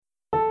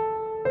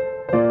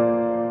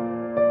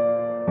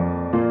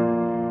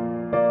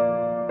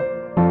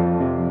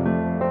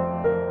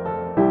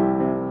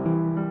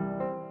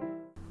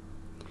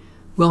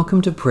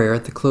Welcome to prayer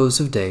at the close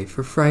of day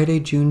for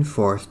Friday, June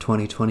 4th,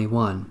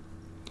 2021.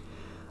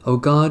 O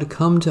God,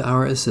 come to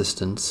our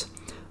assistance.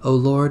 O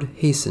Lord,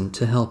 hasten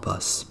to help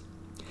us.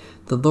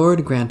 The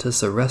Lord grant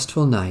us a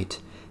restful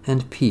night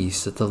and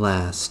peace at the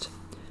last.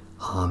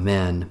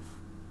 Amen.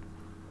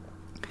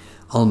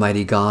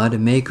 Almighty God,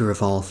 maker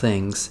of all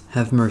things,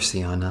 have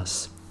mercy on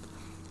us.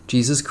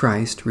 Jesus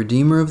Christ,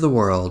 Redeemer of the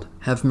world,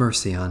 have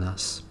mercy on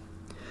us.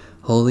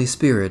 Holy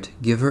Spirit,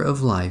 giver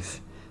of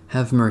life,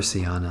 have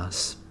mercy on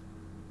us.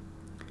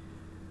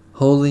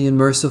 Holy and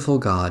merciful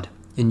God,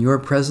 in your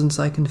presence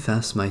I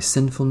confess my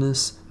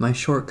sinfulness, my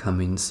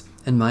shortcomings,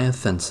 and my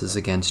offenses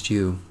against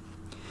you.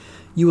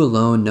 You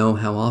alone know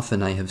how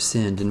often I have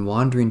sinned in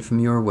wandering from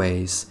your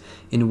ways,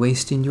 in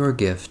wasting your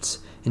gifts,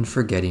 in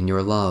forgetting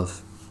your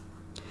love.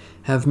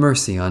 Have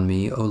mercy on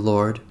me, O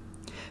Lord.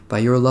 By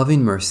your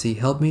loving mercy,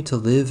 help me to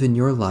live in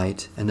your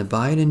light and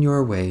abide in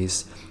your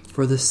ways,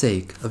 for the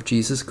sake of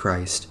Jesus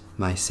Christ,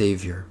 my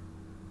Savior.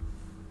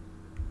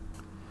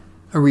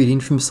 A reading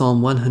from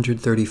Psalm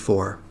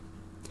 134.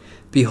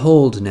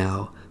 Behold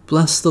now,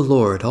 bless the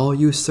Lord, all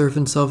you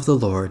servants of the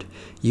Lord,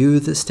 you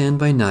that stand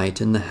by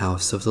night in the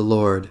house of the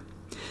Lord.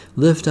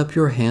 Lift up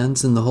your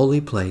hands in the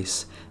holy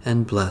place,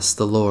 and bless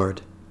the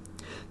Lord.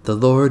 The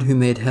Lord who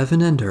made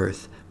heaven and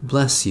earth,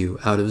 bless you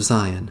out of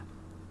Zion.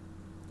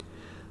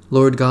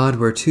 Lord God,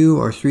 where 2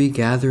 or 3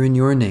 gather in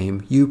your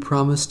name, you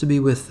promise to be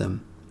with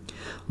them.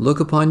 Look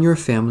upon your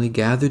family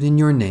gathered in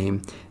your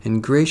name,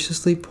 and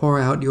graciously pour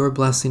out your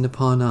blessing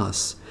upon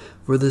us,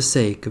 for the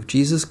sake of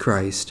Jesus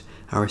Christ,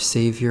 our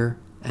Savior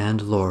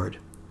and Lord.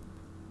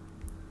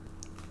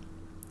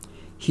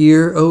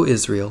 Hear, O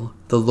Israel,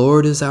 the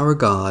Lord is our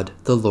God,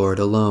 the Lord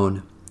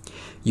alone.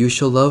 You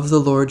shall love the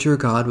Lord your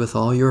God with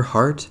all your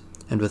heart,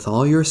 and with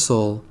all your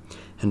soul,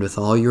 and with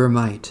all your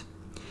might.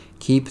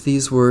 Keep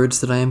these words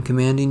that I am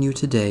commanding you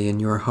today in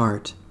your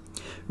heart.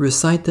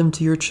 Recite them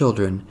to your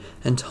children,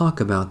 and talk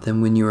about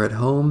them when you are at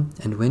home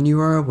and when you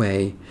are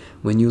away,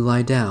 when you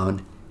lie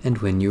down and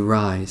when you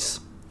rise.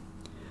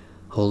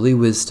 Holy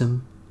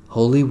wisdom,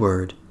 holy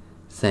word,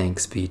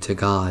 thanks be to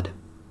God.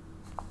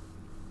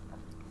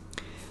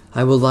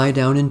 I will lie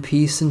down in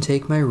peace and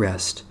take my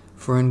rest,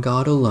 for in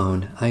God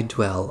alone I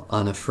dwell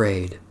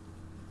unafraid.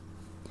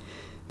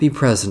 Be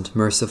present,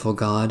 merciful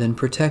God, and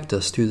protect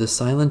us through the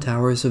silent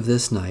hours of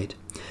this night,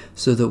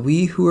 so that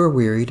we who are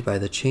wearied by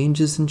the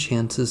changes and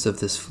chances of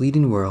this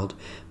fleeting world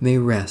may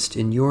rest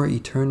in your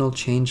eternal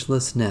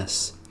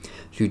changelessness.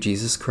 Through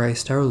Jesus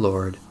Christ our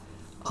Lord.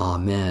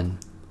 Amen.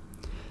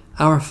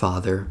 Our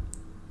Father,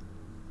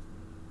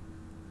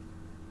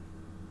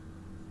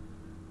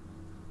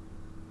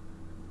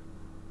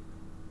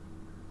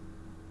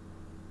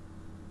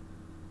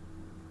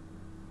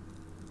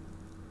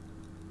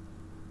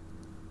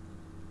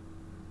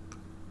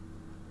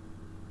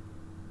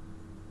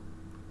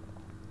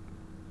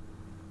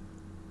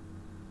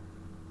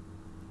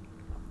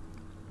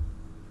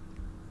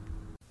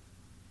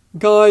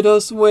 guide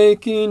us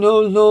waking,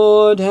 O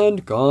Lord,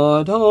 and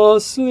guard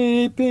us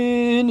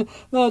sleeping,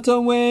 that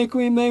awake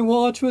we may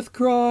watch with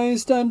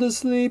Christ, and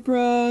asleep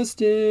rest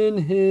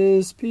in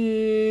his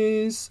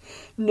peace.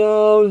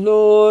 Now,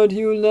 Lord,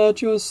 you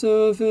let your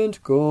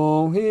servant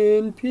go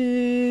in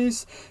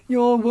peace.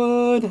 Your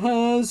word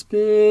has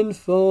been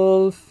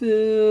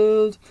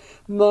fulfilled.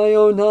 My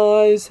own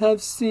eyes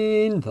have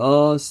seen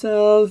the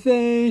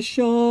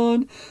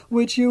salvation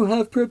which you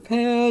have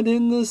prepared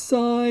in the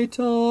sight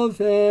of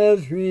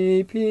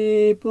every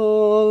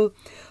people,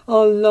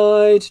 a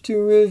light to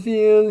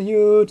reveal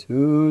you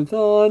to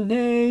the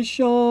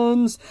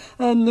nations,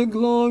 and the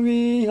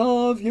glory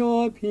of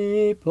your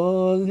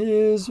people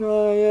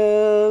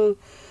Israel.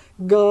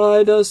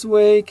 Guide us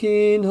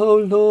waking, O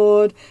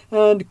Lord,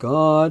 and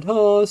guard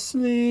us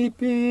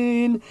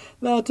sleeping,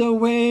 that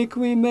awake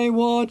we may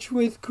watch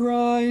with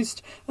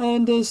Christ,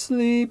 and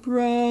asleep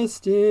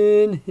rest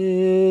in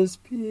his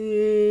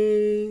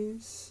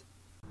peace.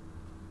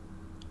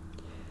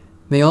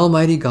 may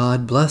Almighty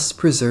God bless,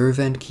 preserve,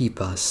 and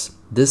keep us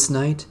this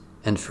night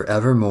and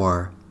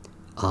forevermore.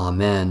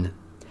 Amen.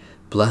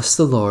 Bless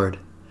the Lord.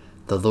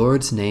 The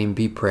Lord's name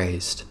be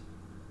praised.